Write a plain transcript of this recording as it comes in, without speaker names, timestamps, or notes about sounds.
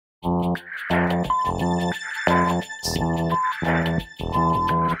My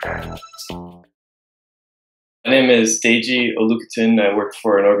name is Deji Olukotun. I work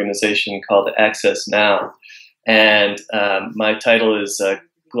for an organization called Access Now, and my title is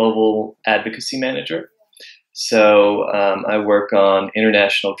Global Advocacy Manager. So I work on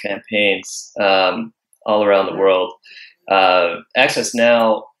international campaigns all around the world. Access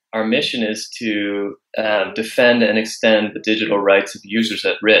Now, our mission is to defend and extend the digital rights of users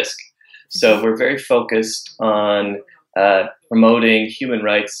at risk. So we're very focused on promoting human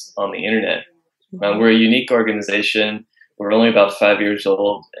rights on the internet. We're a unique organization. We're only about 5 years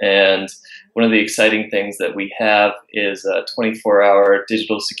old, and one of the exciting things that we have is a 24-hour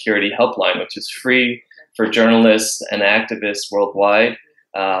digital security helpline, which is free for journalists and activists worldwide.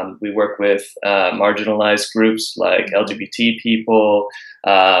 We work with marginalized groups like LGBT people,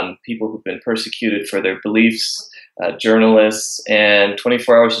 people who've been persecuted for their beliefs, journalists, and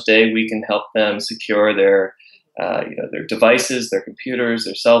 24 hours a day we can help them secure their devices, their computers,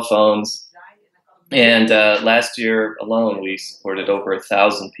 their cell phones. And last year alone, we supported over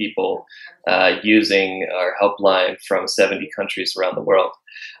 1,000 people using our helpline from 70 countries around the world.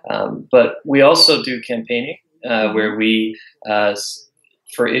 But we also do campaigning where we,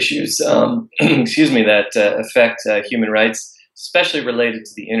 for issues, excuse me, that affect human rights, especially related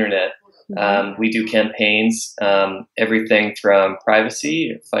to the internet. We do campaigns, everything from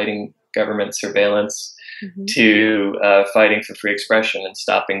privacy, fighting government surveillance, to fighting for free expression and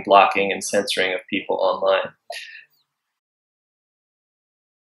stopping blocking and censoring of people online.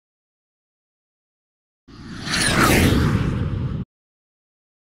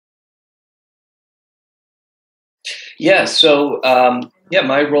 Yeah, so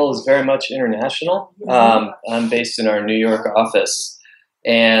my role is very much international. I'm based in our New York office,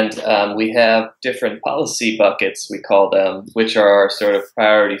 and we have different policy buckets, we call them, which are our sort of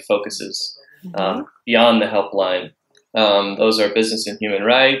priority focuses beyond the helpline. Those are business and human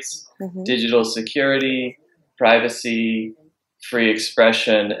rights, digital security, privacy, free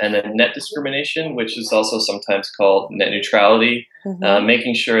expression, and then net discrimination, which is also sometimes called net neutrality,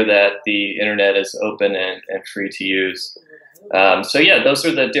 making sure that the internet is open and free to use. So yeah, those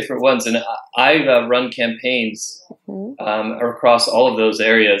are the different ones. And I run campaigns across all of those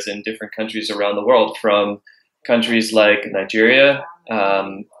areas in different countries around the world, from countries like Nigeria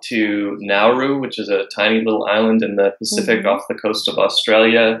to Nauru, which is a tiny little island in the Pacific off the coast of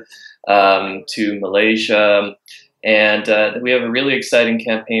Australia, to Malaysia. And we have a really exciting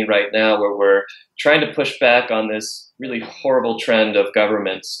campaign right now where we're trying to push back on this really horrible trend of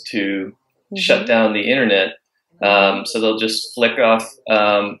governments to shut down the internet. So they'll just flick off,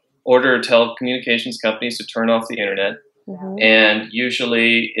 order telecommunications companies to turn off the internet. And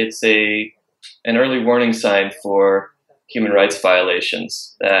usually it's an early warning sign for human rights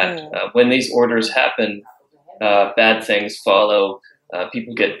violations, that when these orders happen, bad things follow.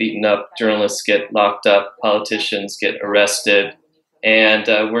 People get beaten up, journalists get locked up, politicians get arrested, and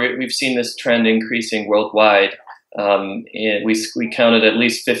we've seen this trend increasing worldwide. We counted at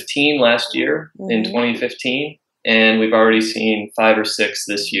least 15 last year in 2015, and we've already seen 5 or 6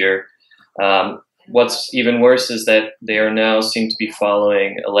 this year. What's even worse is that they are now seem to be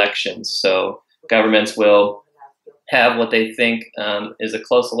following elections. So governments will have what they think is a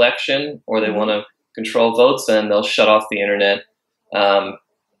close election, or they want to control votes, and they'll shut off the internet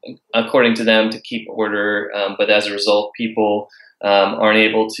according to them to keep order. But as a result, people aren't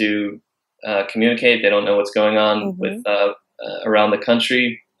able to communicate. They don't know what's going on with around the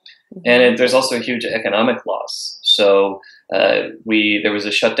country. And there's also a huge economic loss. So there was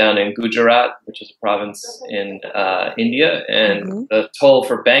a shutdown in Gujarat, which is a province in India, and the toll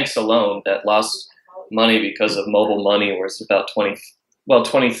for banks alone that lost money because of mobile money was about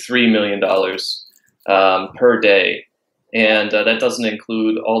 $23 million per day. And that doesn't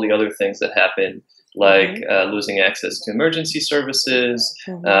include all the other things that happen, like losing access to emergency services,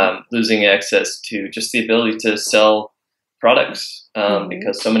 losing access to just the ability to sell products,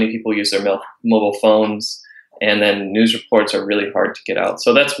 because so many people use their mobile phones, and then news reports are really hard to get out.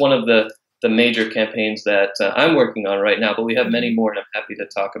 So that's one of the major campaigns that I'm working on right now, but we have many more, and I'm happy to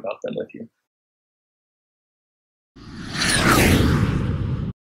talk about them with you.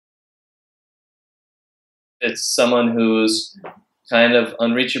 It's someone who's kind of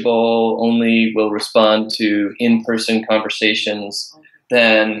unreachable, only will respond to in-person conversations,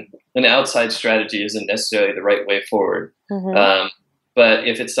 then an outside strategy isn't necessarily the right way forward. But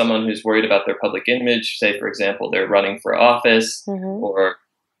if it's someone who's worried about their public image, say, for example, they're running for office, or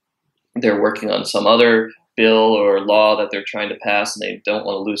they're working on some other bill or law that they're trying to pass and they don't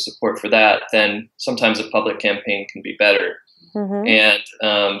want to lose support for that, then sometimes a public campaign can be better. Mm-hmm.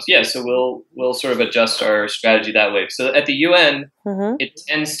 And yeah, so we'll sort of adjust our strategy that way. So at the UN, Mm-hmm. it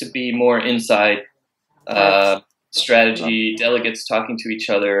tends to be more inside Right. strategy, delegates talking to each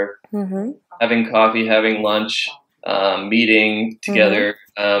other, Mm-hmm. having coffee, having lunch, meeting Mm-hmm. together.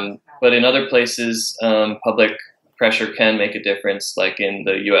 But in other places, public pressure can make a difference, like in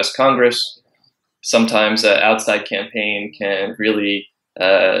the U.S. Congress. Sometimes an outside campaign can really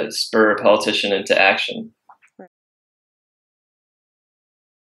spur a politician into action.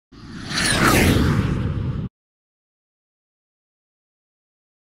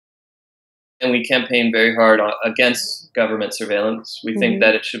 And we campaign very hard against government surveillance. We think Mm-hmm.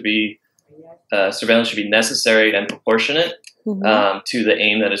 that it should be surveillance should be necessary and proportionate Mm-hmm. to the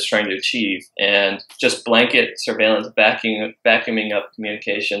aim that it's trying to achieve. And just blanket surveillance, vacuuming up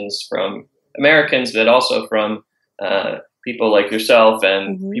communications from Americans, but also from people like yourself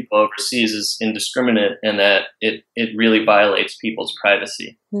and Mm-hmm. people overseas is indiscriminate, and that it really violates people's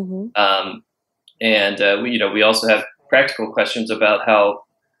privacy. Mm-hmm. And we also have practical questions about how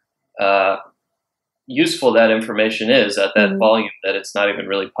uh, useful that information is at that Mm-hmm. volume that it's not even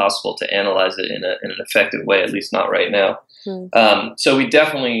really possible to analyze it in an effective way, at least not right now. So we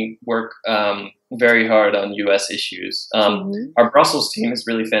definitely work very hard on U.S. issues. Our Brussels team is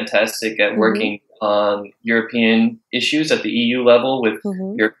really fantastic at working on European issues at the EU level with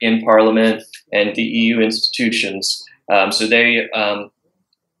Mm-hmm. European Parliament and the EU institutions. So they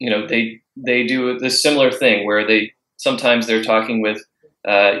do this similar thing where sometimes they're talking with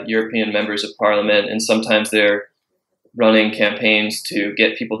European members of parliament, and sometimes they're running campaigns to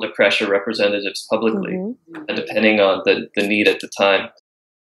get people to pressure representatives publicly, depending on the need at the time.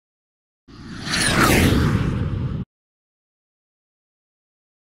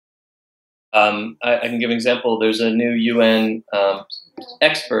 I can give an example. There's a new UN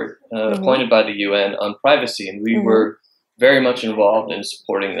expert appointed by the UN on privacy, and we were very much involved in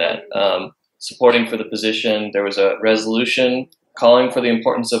supporting that. Supporting for the position. There was a resolution calling for the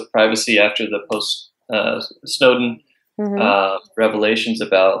importance of privacy after the post-Snowden revelations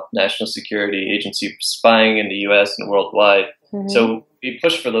about national security agency spying in the U.S. and worldwide. So we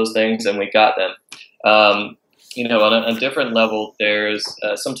pushed for those things, and we got them. On a different level, there's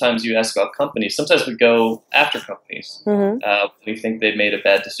sometimes you ask about companies. Sometimes we go after companies. We think they've made a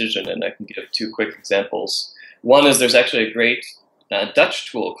bad decision, and I can give two quick examples. One is there's actually a great Dutch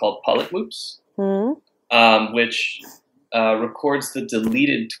tool called Politwoops, which records the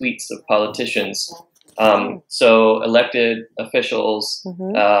deleted tweets of politicians. So elected officials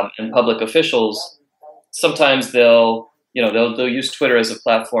and public officials, sometimes they'll use Twitter as a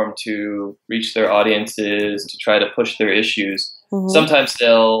platform to reach their audiences, to try to push their issues. Sometimes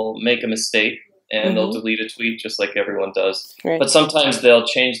they'll make a mistake and they'll delete a tweet just like everyone does. Right. But sometimes they'll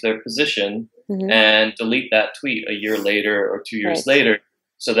change their position and delete that tweet a year later or 2 years later,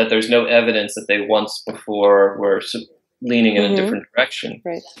 so that there's no evidence that they once before were leaning in a different direction.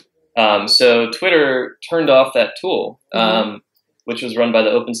 Right. So Twitter turned off that tool, which was run by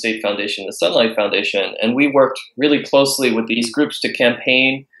the Open State Foundation, the Sunlight Foundation, and we worked really closely with these groups to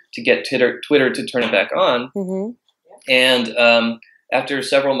campaign to get Twitter to turn it back on. And after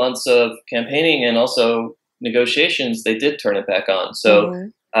several months of campaigning and also negotiations, they did turn it back on. So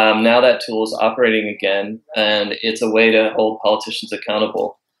now that tool is operating again, and it's a way to hold politicians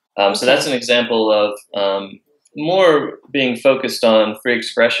accountable. So that's an example of more being focused on free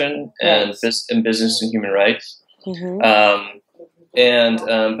expression and business and human rights. But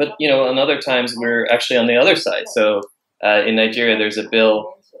on other times we're actually on the other side. So in Nigeria, there's a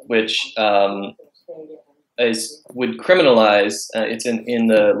bill which would criminalize. It's in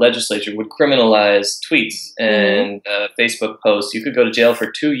the legislature, would criminalize tweets and Facebook posts. You could go to jail for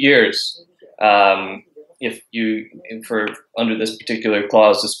 2 years for under this particular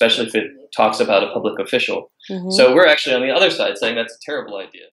clause, especially if it talks about a public official. So we're actually on the other side, saying that's a terrible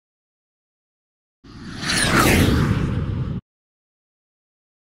idea.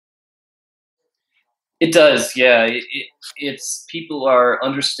 It does, yeah. It's people are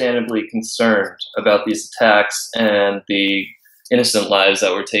understandably concerned about these attacks and the innocent lives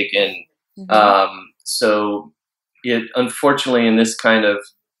that were taken. So, unfortunately, in this kind of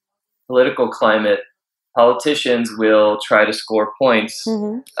political climate, politicians will try to score points.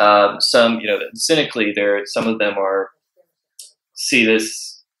 Cynically, some of them see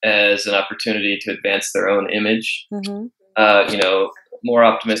this as an opportunity to advance their own image. More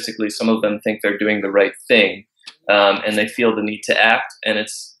optimistically, some of them think they're doing the right thing, and they feel the need to act. And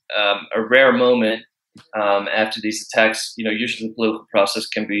it's a rare moment after these attacks. Usually the political process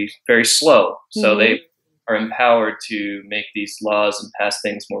can be very slow, so they are empowered to make these laws and pass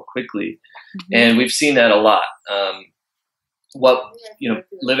things more quickly. And we've seen that a lot. what,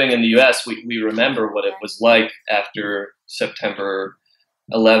 living in the U.S., we remember what it was like after September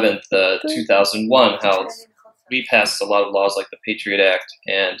 11th, 2001, how we passed a lot of laws like the Patriot Act,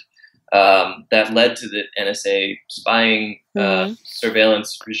 and that led to the NSA spying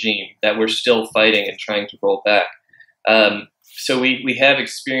surveillance regime that we're still fighting and trying to roll back. So we have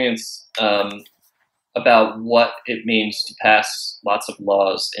experience about what it means to pass lots of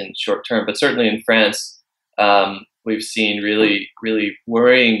laws in short term, but certainly in France, we've seen really, really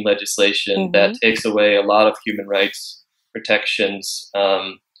worrying legislation that takes away a lot of human rights protections,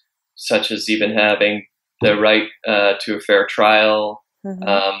 such as even having the right to a fair trial,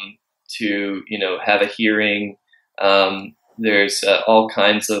 to have a hearing. There's all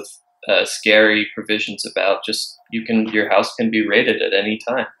kinds of scary provisions about just your house can be raided at any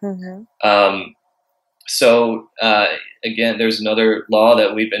time. So again, there's another law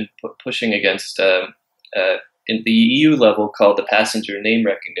that we've been pushing against in the EU level called the passenger name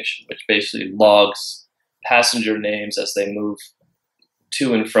recognition, which basically logs passenger names as they move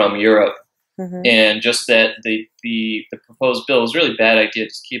to and from Europe. And just that the proposed bill is a really bad idea,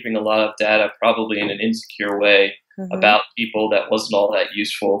 just keeping a lot of data, probably in an insecure way, about people that wasn't all that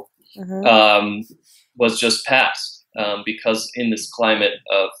useful, was just passed because in this climate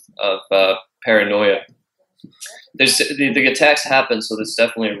of paranoia. The attacks happen, so that's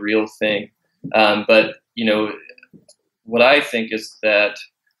definitely a real thing. But what I think is that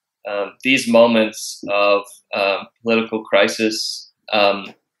these moments of political crisis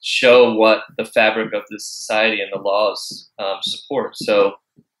show what the fabric of this society and the laws support. So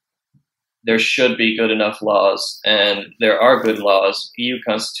there should be good enough laws, and there are good laws. EU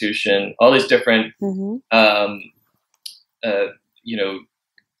Constitution, all these different, the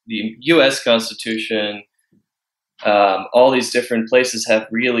U.S. Constitution. All these different places have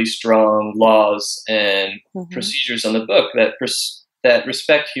really strong laws and procedures on the book that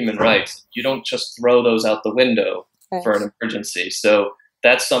respect human rights. You don't just throw those out the window for an emergency. So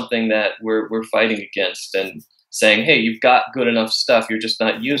that's something that we're fighting against and saying, hey, you've got good enough stuff, you're just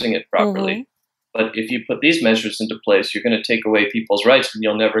not using it properly. But if you put these measures into place, you're going to take away people's rights and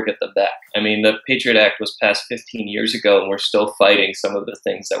you'll never get them back. I mean, the Patriot Act was passed 15 years ago, and we're still fighting some of the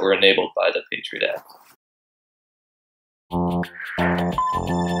things that were enabled by the Patriot Act.